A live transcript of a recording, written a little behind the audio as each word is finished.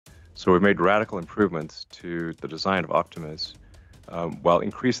So we've made radical improvements to the design of Optimus while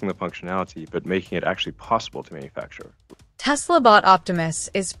increasing the functionality, but making it actually possible to manufacture. Tesla Bot Optimus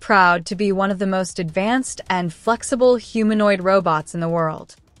is proud to be one of the most advanced and flexible humanoid robots in the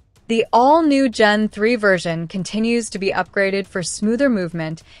world. The all-new Gen 3 version continues to be upgraded for smoother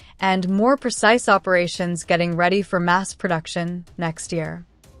movement and more precise operations, getting ready for mass production next year.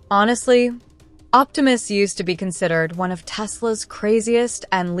 Honestly, Optimus used to be considered one of Tesla's craziest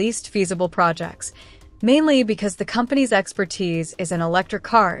and least feasible projects, mainly because the company's expertise is in electric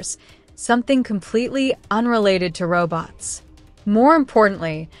cars, something completely unrelated to robots. More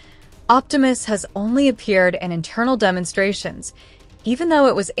importantly, Optimus has only appeared in internal demonstrations, even though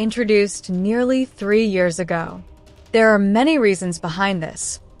it was introduced nearly 3 years ago. There are many reasons behind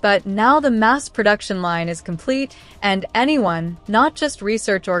this, but now the mass production line is complete and anyone, not just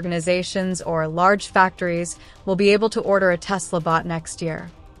research organizations or large factories, will be able to order a Tesla bot next year.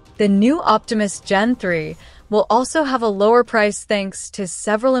 The new Optimus Gen 3 will also have a lower price thanks to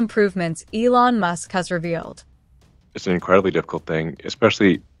several improvements Elon Musk has revealed. It's an incredibly difficult thing,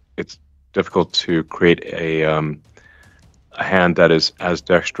 especially it's difficult to create a hand that is as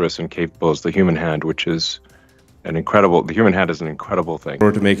dexterous and capable as the human hand, which is the human hand is an incredible thing. In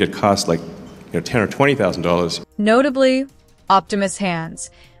order to make it cost like $10,000 or $20,000. Notably, Optimus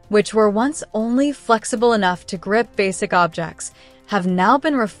hands, which were once only flexible enough to grip basic objects, have now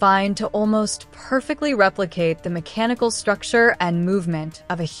been refined to almost perfectly replicate the mechanical structure and movement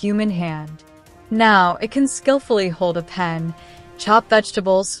of a human hand. Now, it can skillfully hold a pen, chop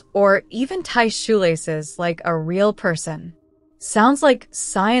vegetables, or even tie shoelaces like a real person. Sounds like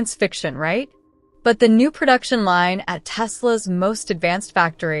science fiction, right? But the new production line at Tesla's most advanced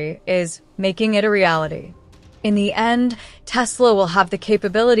factory is making it a reality. In the end, Tesla will have the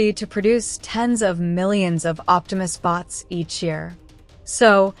capability to produce tens of millions of Optimus bots each year.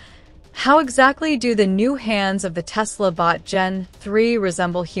 So, how exactly do the new hands of the Tesla Bot Gen 3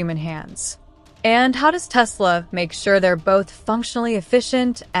 resemble human hands? And how does Tesla make sure they're both functionally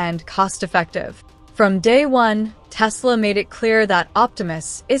efficient and cost-effective? From day one, Tesla made it clear that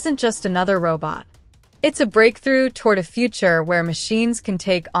Optimus isn't just another robot. It's a breakthrough toward a future where machines can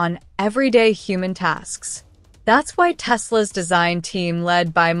take on everyday human tasks. That's why Tesla's design team,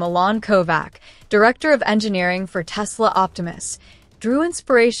 led by Milan Kovac, director of engineering for Tesla Optimus, drew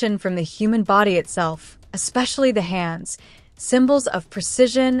inspiration from the human body itself, especially the hands, symbols of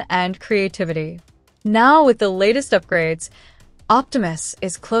precision and creativity. Now, with the latest upgrades, Optimus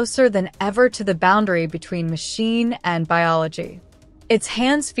is closer than ever to the boundary between machine and biology. Its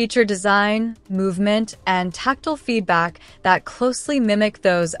hands feature design, movement, and tactile feedback that closely mimic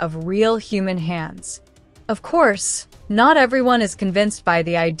those of real human hands. Of course, not everyone is convinced by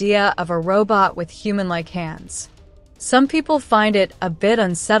the idea of a robot with human-like hands. Some people find it a bit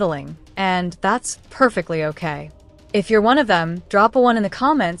unsettling, and that's perfectly okay. If you're one of them, drop a 1 in the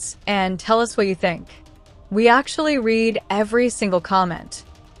comments and tell us what you think. We actually read every single comment.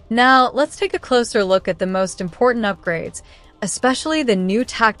 Now, let's take a closer look at the most important upgrades, especially the new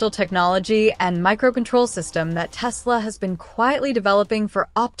tactile technology and microcontrol system that Tesla has been quietly developing for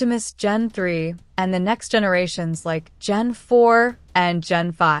Optimus Gen 3 and the next generations like Gen 4 and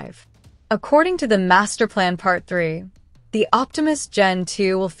Gen 5. According to the Master Plan Part 3, the Optimus Gen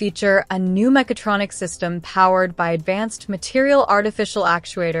 2 will feature a new mechatronic system powered by advanced material artificial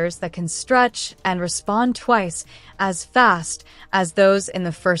actuators that can stretch and respond twice as fast as those in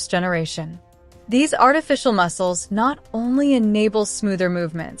the first generation. These artificial muscles not only enable smoother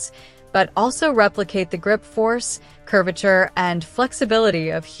movements, but also replicate the grip force, curvature, and flexibility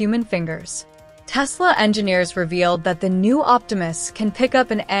of human fingers. Tesla engineers revealed that the new Optimus can pick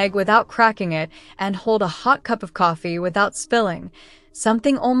up an egg without cracking it and hold a hot cup of coffee without spilling,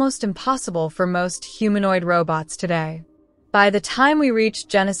 something almost impossible for most humanoid robots today. By the time we reach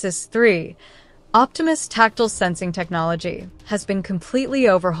Genesis 3, Optimus' tactile sensing technology has been completely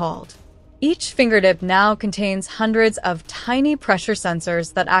overhauled. Each fingertip now contains hundreds of tiny pressure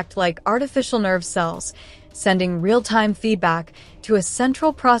sensors that act like artificial nerve cells, sending real-time feedback to a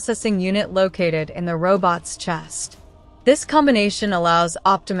central processing unit located in the robot's chest. This combination allows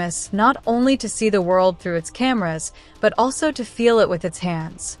Optimus not only to see the world through its cameras, but also to feel it with its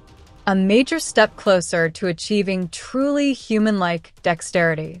hands. A major step closer to achieving truly human-like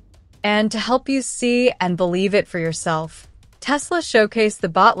dexterity. And to help you see and believe it for yourself, Tesla showcased the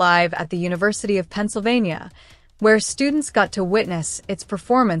bot live at the University of Pennsylvania, where students got to witness its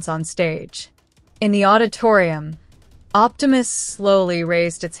performance on stage. In the auditorium, Optimus slowly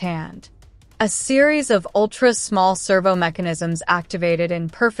raised its hand. A series of ultra-small servo mechanisms activated in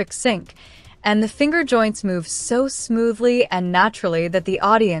perfect sync, and the finger joints moved so smoothly and naturally that the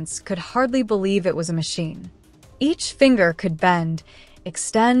audience could hardly believe it was a machine. Each finger could bend,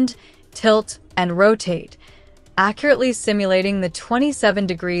 extend, tilt, and rotate, accurately simulating the 27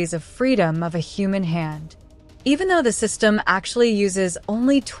 degrees of freedom of a human hand. Even though the system actually uses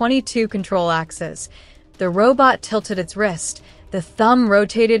only 22 control axes, the robot tilted its wrist, the thumb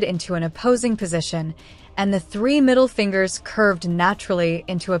rotated into an opposing position, and the 3 middle fingers curved naturally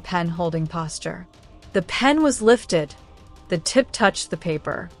into a pen-holding posture. The pen was lifted. The tip touched the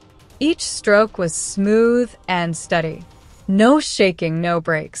paper. Each stroke was smooth and steady. No shaking, no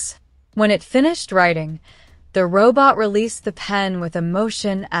breaks. When it finished writing, the robot released the pen with a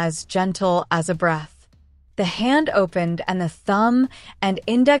motion as gentle as a breath. The hand opened and the thumb and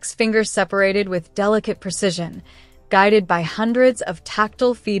index fingers separated with delicate precision, guided by hundreds of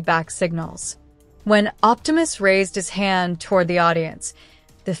tactile feedback signals. When Optimus raised his hand toward the audience,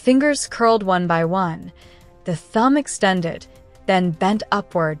 the fingers curled one by one, the thumb extended, then bent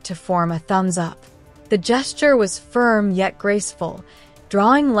upward to form a thumbs up. The gesture was firm yet graceful,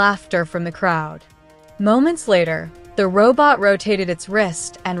 drawing laughter from the crowd. Moments later, the robot rotated its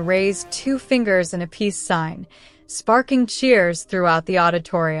wrist and raised 2 fingers in a peace sign, sparking cheers throughout the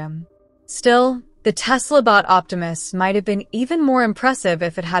auditorium. Still, the Tesla Bot Optimus might have been even more impressive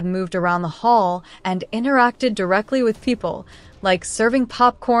if it had moved around the hall and interacted directly with people, like serving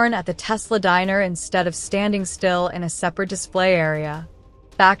popcorn at the Tesla diner instead of standing still in a separate display area.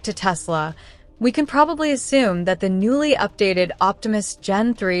 Back to Tesla, we can probably assume that the newly updated Optimus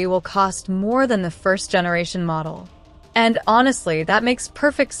Gen 3 will cost more than the first-generation model. And honestly, that makes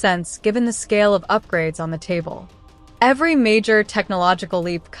perfect sense given the scale of upgrades on the table. Every major technological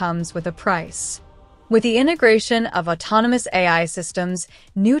leap comes with a price. With the integration of autonomous AI systems,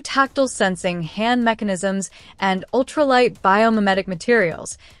 new tactile sensing hand mechanisms, and ultralight biomimetic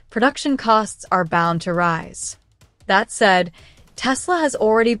materials, production costs are bound to rise. That said, Tesla has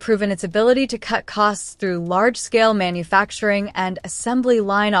already proven its ability to cut costs through large-scale manufacturing and assembly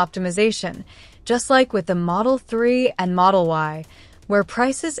line optimization, just like with the Model 3 and Model Y, where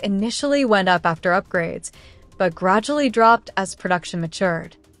prices initially went up after upgrades, but gradually dropped as production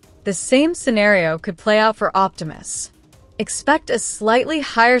matured. The same scenario could play out for Optimus. Expect a slightly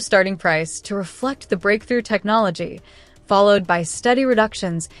higher starting price to reflect the breakthrough technology, followed by steady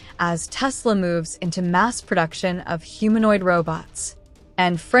reductions as Tesla moves into mass production of humanoid robots.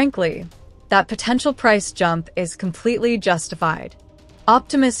 And frankly, that potential price jump is completely justified.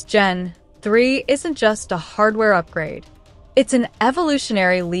 Optimus Gen 3 isn't just a hardware upgrade. It's an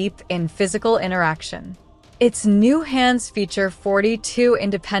evolutionary leap in physical interaction. Its new hands feature 42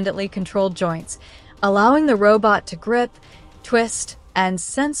 independently controlled joints, allowing the robot to grip, twist, and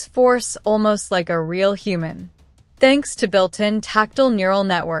sense force almost like a real human. Thanks to built-in tactile neural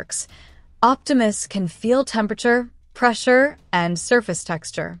networks, Optimus can feel temperature, pressure, and surface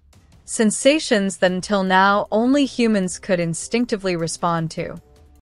texture. Sensations that until now only humans could instinctively respond to.